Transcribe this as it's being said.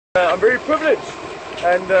I'm very privileged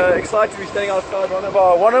and excited to be standing outside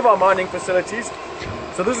one of our mining facilities.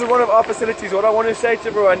 So this is one of our facilities. What I want to say to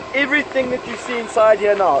everyone, everything that you see inside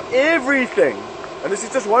here now, everything, and this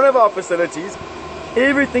is just one of our facilities,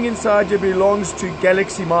 everything inside here belongs to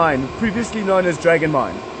Galaxy Mine, previously known as Dragon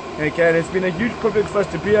Mine. Okay, and it's been a huge privilege for us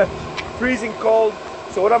to be here, freezing cold.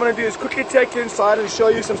 So what I'm going to do is quickly take you inside and show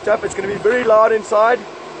you some stuff. It's going to be very loud inside.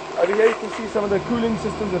 Over here you can see some of the cooling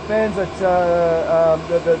systems, the fans that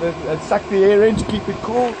suck the air in to keep it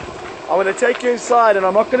cool. I'm going to take you inside, and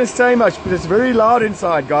I'm not going to say much, but it's very loud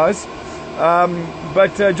inside, guys.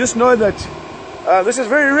 But just know that this is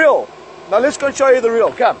very real. Now let's go and show you the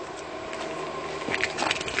real. Come.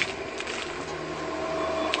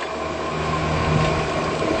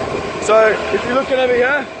 So if you're looking over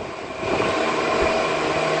here,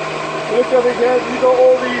 these are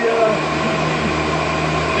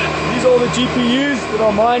all the GPUs that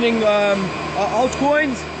are mining our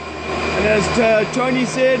altcoins. And as Tony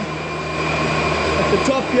said, at the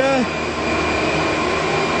top here,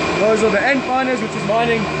 those are the ant miners, which is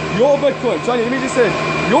mining your Bitcoin. Tony, let me just say,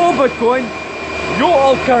 your Bitcoin, your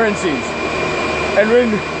alt currencies. And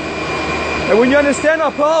when you understand how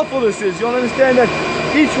powerful this is, you'll understand that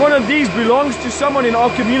each one of these belongs to someone in our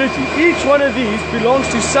community. Each one of these belongs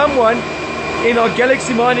to someone in our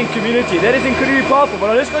Galaxy mining community. That is incredibly powerful.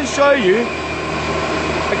 But I'm just going to show you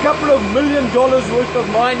a couple of $1 million worth of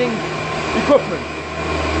mining equipment.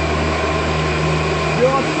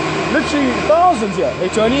 There are literally thousands here.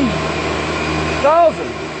 Hey Tony,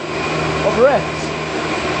 thousands of racks.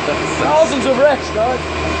 Thousands of racks, guys.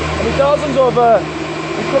 I mean thousands of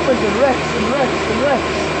equipment and racks and racks and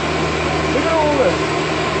racks. Look at all this.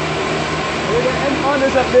 There are the ant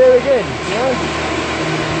miners up there again. Yeah?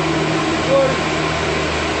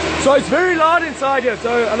 So it's very loud inside here,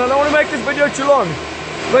 and I don't want to make this video too long,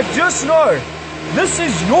 but just know, this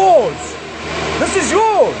is yours. This is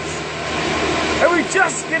yours. And we're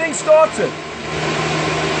just getting started.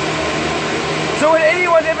 So when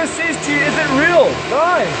anyone ever says to you, is it real?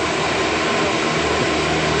 Guys,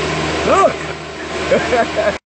 look.